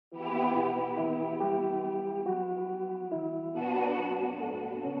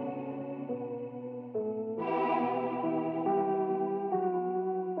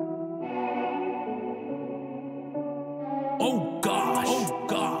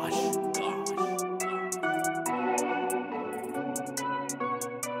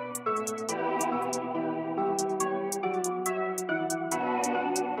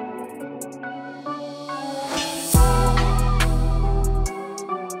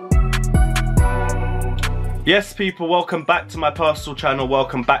Yes people, welcome back to my personal channel,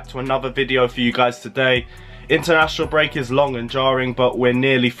 welcome back to another video for you guys today. International break is long and jarring, but we're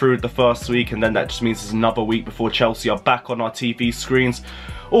nearly through the first week, and then that just means there's another week before Chelsea are back on our TV screens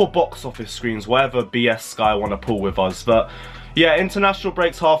or box office screens, whatever BS Sky want to pull with us. But yeah, international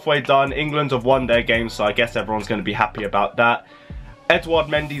break's halfway done. England have won their game, so I guess everyone's going to be happy about that. Edouard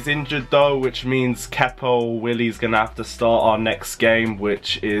Mendy's injured though, which means Kepa Willie's going to have to start our next game,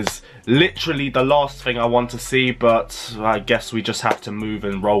 which is literally the last thing I want to see, but I guess we just have to move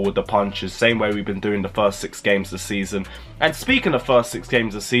and roll with the punches, same way we've been doing the first 6 games this season. And speaking of first 6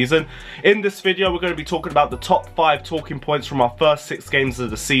 games this season, in this video we're going to be talking about the top 5 talking points from our first 6 games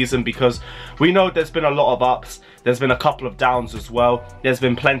of the season, because we know there's been a lot of ups, there's been a couple of downs as well, there's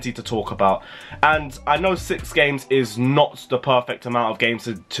been plenty to talk about. And I know 6 games is not the perfect amount of games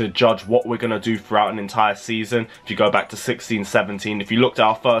to judge what we're going to do throughout an entire season. If you go back to 16-17, if you looked at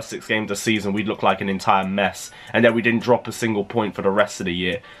our first 6 games this season, we'd look like an entire mess, and then we didn't drop a single point for the rest of the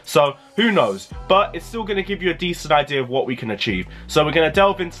year. So who knows, but it's still going to give you a decent idea of what we can achieve. So we're going to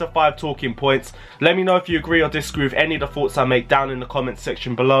delve into the 5 talking points. Let me know if you agree or disagree with any of the thoughts I make down in the comments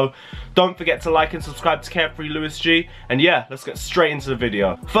section below. Don't forget to like and subscribe to Carefree Lewis G, and yeah, let's get straight into the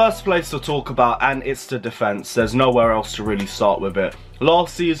video. First place to talk about, and it's the defence. There's nowhere else to really start with it.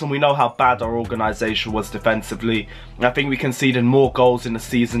 Last season we know how bad our organisation was defensively. I think we conceded more goals in the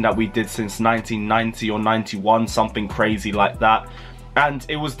season that we did since 1990 or 91, something crazy like that. And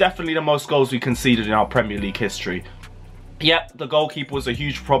it was definitely the most goals we conceded in our Premier League history. Yep, the goalkeeper was a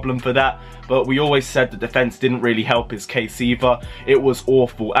huge problem for that, but we always said the defence didn't really help his case either. It was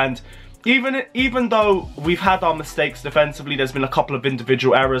awful, and even though we've had our mistakes defensively, there's been a couple of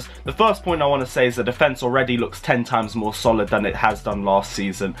individual errors. The first point I want to say is the defence already looks 10 times more solid than it has done last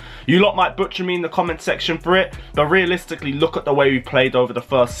season. You lot might butcher me in the comment section for it, but realistically, look at the way we played over the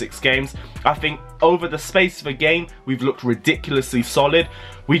first 6 games. I think over the space of a game, we've looked ridiculously solid.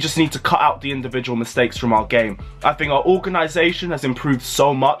 We just need to cut out the individual mistakes from our game. I think our organisation has improved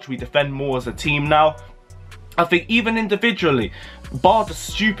so much. We defend more as a team now. I think even individually, bar the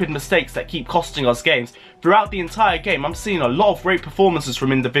stupid mistakes that keep costing us games, throughout the entire game I'm seeing a lot of great performances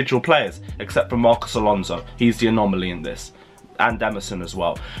from individual players, except for Marcos Alonso. He's the anomaly in this. And Emerson as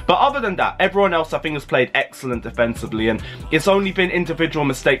well. But other than that, everyone else I think has played excellent defensively, and it's only been individual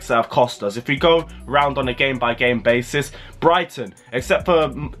mistakes that have cost us. If we go round on a game-by-game basis, Brighton, except for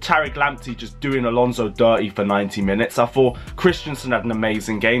Tariq Lamptey just doing Alonso dirty for 90 minutes, I thought Christensen had an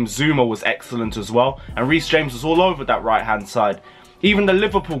amazing game, Zuma was excellent as well, and Reece James was all over that right-hand side. Even the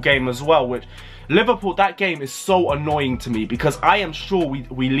Liverpool game as well, which Liverpool, that game is so annoying to me, because I am sure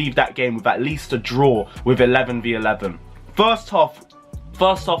we leave that game with at least a draw with 11 v 11. First half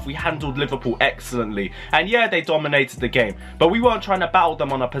we handled Liverpool excellently, and yeah, they dominated the game, but we weren't trying to battle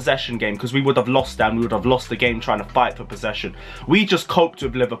them on a possession game, because we would have lost them. We would have lost the game trying to fight for possession. We just coped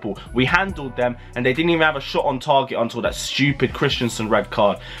with Liverpool. We handled them, and they didn't even have a shot on target until that stupid Christensen red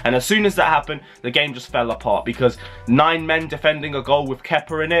card. And as soon as that happened, the game just fell apart, because 9 men defending a goal with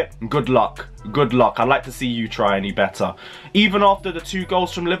Kepa in it, good luck. Good luck. I'd like to see you try any better. Even after the 2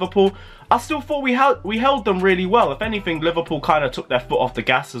 goals from Liverpool, I still thought we held them really well. If anything, Liverpool kind of took their foot off the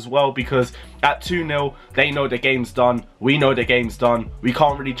gas as well, because at 2-0, they know the game's done. We know the game's done. We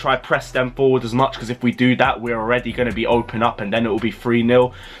can't really try press them forward as much, because if we do that, we're already going to be open up, and then it will be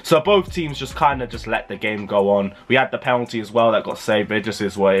 3-0. So both teams just kind of just let the game go on. We had the penalty as well that got saved. It just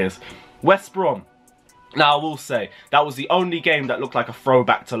is what it is. West Brom. Now, I will say, that was the only game that looked like a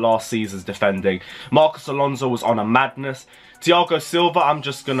throwback to last season's defending. Marcos Alonso was on a madness. Thiago Silva, I'm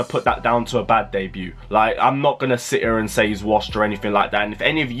just going to put that down to a bad debut. Like, I'm not going to sit here and say he's washed or anything like that. And if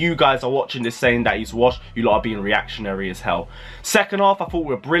any of you guys are watching this saying that he's washed, you lot are being reactionary as hell. Second half, I thought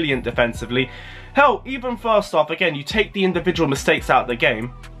we were brilliant defensively. Hell, even first half, again, you take the individual mistakes out of the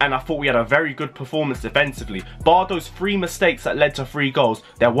game, and I thought we had a very good performance defensively. Bar those 3 mistakes that led to 3 goals,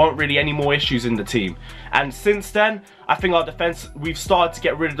 there weren't really any more issues in the team. And since then, I think our defence, we've started to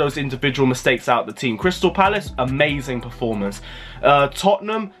get rid of those individual mistakes out of the team. Crystal Palace, amazing performance.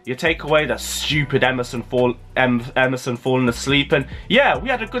 Tottenham, you take away that stupid Emerson falling asleep, and yeah, we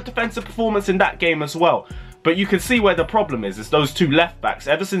had a good defensive performance in that game as well. But you can see where the problem is. It's those 2 left-backs.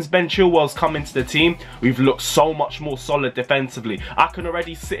 Ever since Ben Chilwell's come into the team, we've looked so much more solid defensively. I can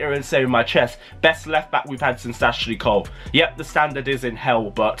already sit here and say with my chest, best left-back we've had since Ashley Cole. Yep, the standard is in hell,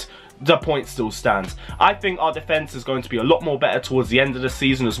 but the point still stands. I think our defence is going to be a lot more better towards the end of the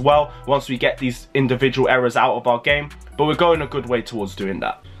season as well, once we get these individual errors out of our game. But we're going a good way towards doing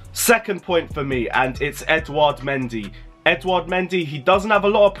that. Second point for me, and it's Edouard Mendy. Edouard Mendy, he doesn't have a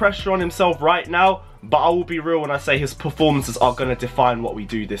lot of pressure on himself right now, but I will be real when I say his performances are going to define what we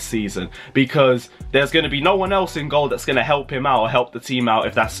do this season, because there's going to be no one else in goal that's going to help him out or help the team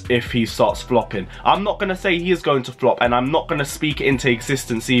out if he starts flopping. I'm not going to say he is going to flop, and I'm not going to speak it into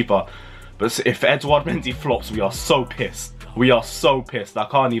existence either, but if Edouard Mendy flops, we are so pissed. We are so pissed, I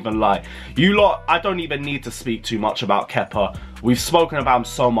can't even lie. You lot, I don't even need to speak too much about Kepa. We've spoken about him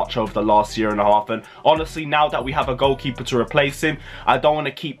so much over the last year and a half, and honestly, now that we have a goalkeeper to replace him, I don't want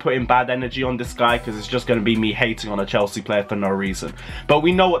to keep putting bad energy on this guy, because it's just going to be me hating on a Chelsea player for no reason. But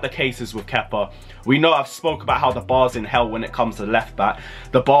we know what the case is with Kepa. We know I've spoke about how the bar's in hell when it comes to left back.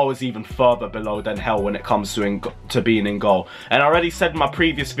 The bar is even further below than hell when it comes to being in goal. And I already said in my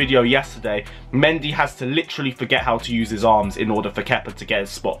previous video yesterday, Mendy has to literally forget how to use his arms in order for Kepa to get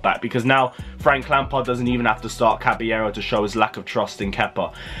his spot back, because now Frank Lampard doesn't even have to start Caballero to show his lack of trust in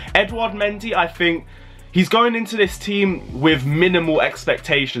Kepa. Edouard Mendy, I think he's going into this team with minimal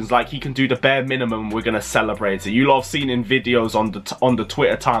expectations, like he can do the bare minimum, we're going to celebrate it. You lot have seen in videos on the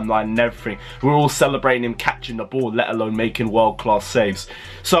Twitter timeline and everything, we're all celebrating him catching the ball, let alone making world-class saves.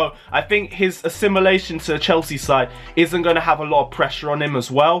 So I think his assimilation to the Chelsea side isn't going to have a lot of pressure on him as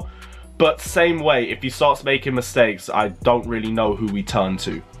well, but same way, if he starts making mistakes, I don't really know who we turn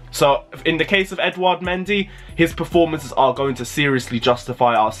to. So in the case of Edouard Mendy, his performances are going to seriously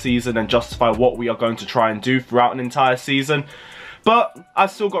justify our season and justify what we are going to try and do throughout an entire season. But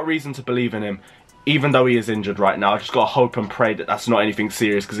I've still got reason to believe in him, even though he is injured right now. I just got to hope and pray that that's not anything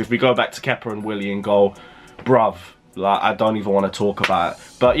serious, because if we go back to Kepa and Willie in goal, bruv, like, I don't even want to talk about it.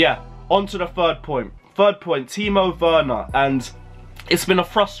 But yeah, on to the third point. Third point, Timo Werner, and it's been a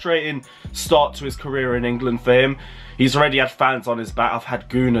frustrating start to his career in England for him. He's already had fans on his back. I've had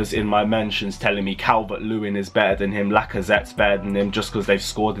gooners in my mentions telling me Calvert-Lewin is better than him, Lacazette's better than him, just because they've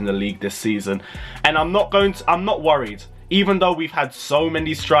scored in the league this season. And I'm not worried. Even though we've had so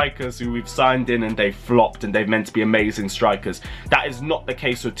many strikers who we've signed in and they've flopped and they've meant to be amazing strikers, that is not the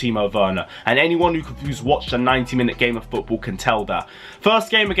case with Timo Werner. And anyone who's watched a 90-minute game of football can tell that. First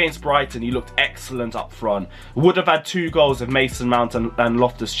game against Brighton, he looked excellent up front. Would have had 2 goals if Mason Mount and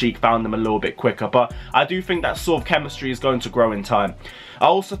Loftus-Cheek found them a little bit quicker. But I do think that sort of chemistry is going to grow in time. I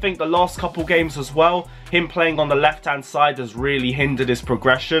also think the last couple games as well, him playing on the left-hand side has really hindered his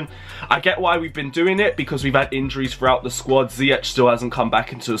progression. I get why we've been doing it, because we've had injuries throughout the squad. Ziyech still hasn't come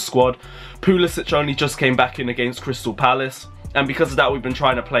back into the squad. Pulisic only just came back in against Crystal Palace. And because of that, we've been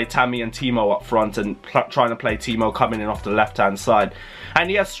trying to play Tammy and Timo up front and trying to play Timo coming in off the left-hand side. And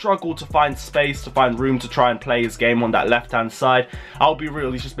he has struggled to find space, to find room to try and play his game on that left-hand side. I'll be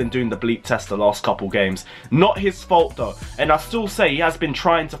real, he's just been doing the bleep test the last couple games. Not his fault though. And I still say he has been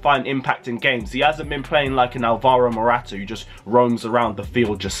trying to find impact in games. He hasn't been playing like an Alvaro Morata who just roams around the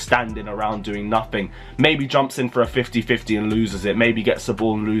field, just standing around doing nothing. Maybe jumps in for a 50-50 and loses it. Maybe gets the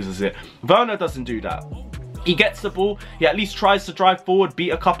ball and loses it. Werner doesn't do that. He gets the ball, he at least tries to drive forward, beat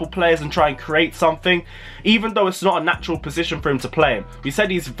a couple players and try and create something, even though it's not a natural position for him to play in. We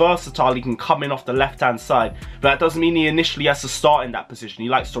said he's versatile, he can come in off the left-hand side, but that doesn't mean he initially has to start in that position. He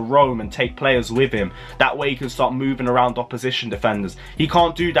likes to roam and take players with him. That way he can start moving around opposition defenders. He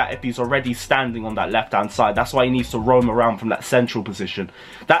can't do that if he's already standing on that left-hand side. That's why he needs to roam around from that central position.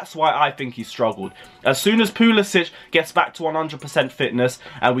 That's why I think he struggled. As soon as Pulisic gets back to 100% fitness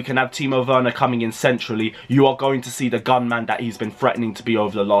and we can have Timo Werner coming in centrally, you are going to see the gunman that he's been threatening to be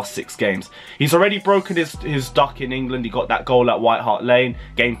over the last 6 games. He's already broken his duck in England. He got that goal at White Hart Lane.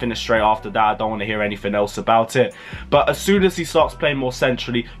 Game finished straight after that. I don't want to hear anything else about it. But as soon as he starts playing more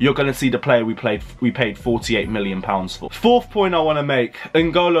centrally, you're going to see the player we paid £48 million for. Fourth point I want to make,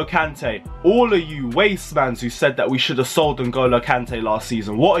 N'Golo Kante. All of you wastemans who said that we should have sold N'Golo Kante last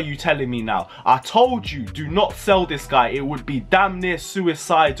season, what are you telling me now? I told you, do not sell this guy. It would be damn near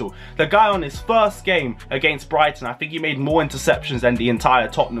suicidal. The guy on his first game against Brighton, I think he made more interceptions than the entire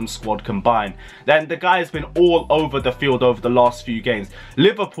Tottenham squad combined. Then the guy has been all over the field over the last few games.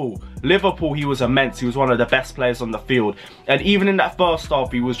 Liverpool, he was immense. He was one of the best players on the field. And even in that first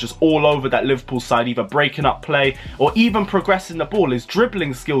half, he was just all over that Liverpool side, either breaking up play or even progressing the ball. His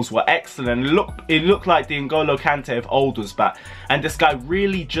dribbling skills were excellent. It looked like the N'Golo Kante of old was back. And this guy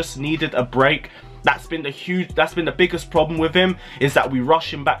really just needed a break. That's been the biggest problem with him, is that we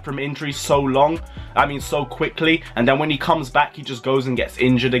rush him back from injury so quickly, and then when he comes back he just goes and gets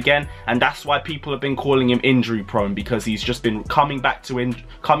injured again. And that's why people have been calling him injury prone, because he's just been coming back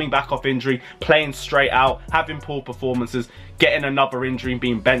off injury, playing straight out, having poor performances, getting another injury and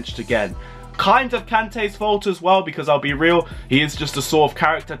being benched again. kind of Kante's fault as well, because I'll be real, he is just a sort of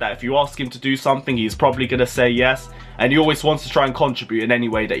character that if you ask him to do something, he's probably going to say yes, and he always wants to try and contribute in any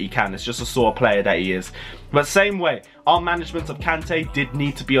way that he can. It's just a sort of player that he is. But same way, our management of Kante did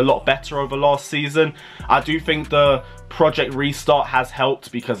need to be a lot better over last season. I do think the Project Restart has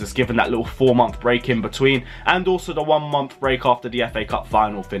helped because it's given that little 4-month break in between, and also the 1-month break after the FA Cup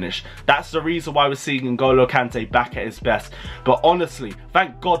final finish. That's the reason why we're seeing N'Golo Kante back at his best. But honestly,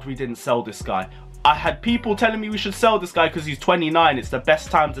 thank God we didn't sell this guy. I had people telling me we should sell this guy because he's 29. It's the best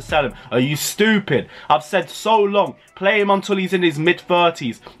time to sell him. Are you stupid? I've said so long. Play him until he's in his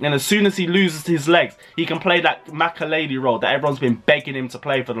mid-30s. And as soon as he loses his legs, he can play that Makelele role that everyone's been begging him to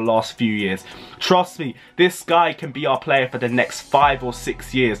play for the last few years. Trust me, this guy can be our player for the next 5 or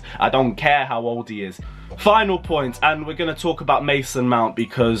 6 years. I don't care how old he is. Final point, and we're going to talk about Mason Mount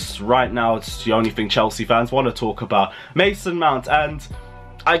because right now it's the only thing Chelsea fans want to talk about. Mason Mount, and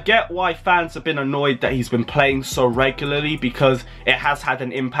I get why fans have been annoyed that he's been playing so regularly because it has had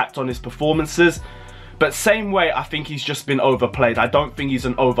an impact on his performances. But same way, I think he's just been overplayed. I don't think he's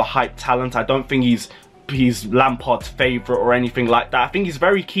an overhyped talent. I don't think he's Lampard's favourite or anything like that. I think he's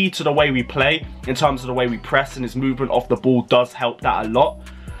very key to the way we play in terms of the way we press, and his movement off the ball does help that a lot.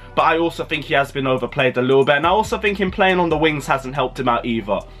 But I also think he has been overplayed a little bit, and I also think him playing on the wings hasn't helped him out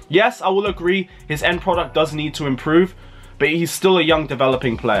either. Yes, I will agree, his end product does need to improve, but he's still a young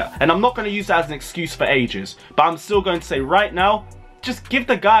developing player. And I'm not going to use that as an excuse for ages, but I'm still going to say right now, just give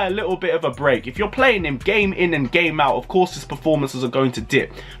the guy a little bit of a break. If you're playing him game in and game out, of course his performances are going to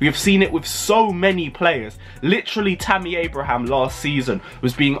dip. We have seen it with so many players. Literally Tammy Abraham last season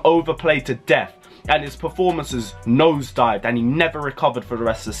was being overplayed to death, and his performances nosedived and he never recovered for the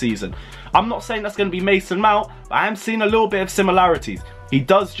rest of the season. I'm not saying that's going to be Mason Mount, but I am seeing a little bit of similarities. He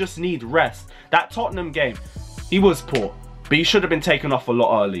does just need rest. That Tottenham game, he was poor, but he should have been taken off a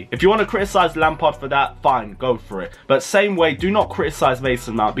lot early. If you want to criticise Lampard for that, fine, go for it. But same way, do not criticise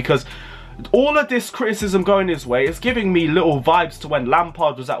Mason Mount, because all of this criticism going his way is giving me little vibes to when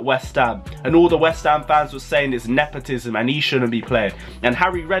Lampard was at West Ham and all the West Ham fans were saying it's nepotism and he shouldn't be playing. And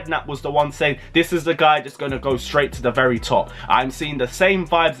Harry Redknapp was the one saying this is the guy that's going to go straight to the very top. I'm seeing the same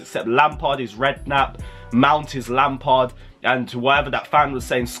vibes, except Lampard is Redknapp, Mount is Lampard, and whatever that fan was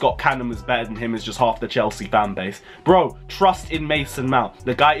saying Scott Cannon was better than him is just half the Chelsea fan base. Bro, trust in Mason Mount.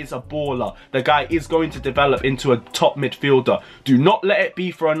 The guy is a baller. The guy is going to develop into a top midfielder. Do not let it be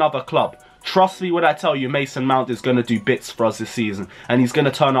for another club. Trust me when I tell you Mason Mount is going to do bits for us this season, and he's going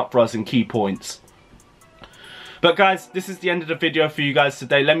to turn up for us in key points. But guys, this is the end of the video for you guys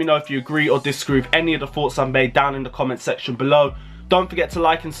today. Let me know if you agree or disagree with any of the thoughts I've made down in the comment section below. Don't forget to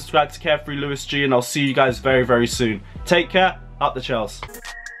like and subscribe to Carefree Lewis G, and I'll see you guys very, very soon. Take care. Up the Chelsea.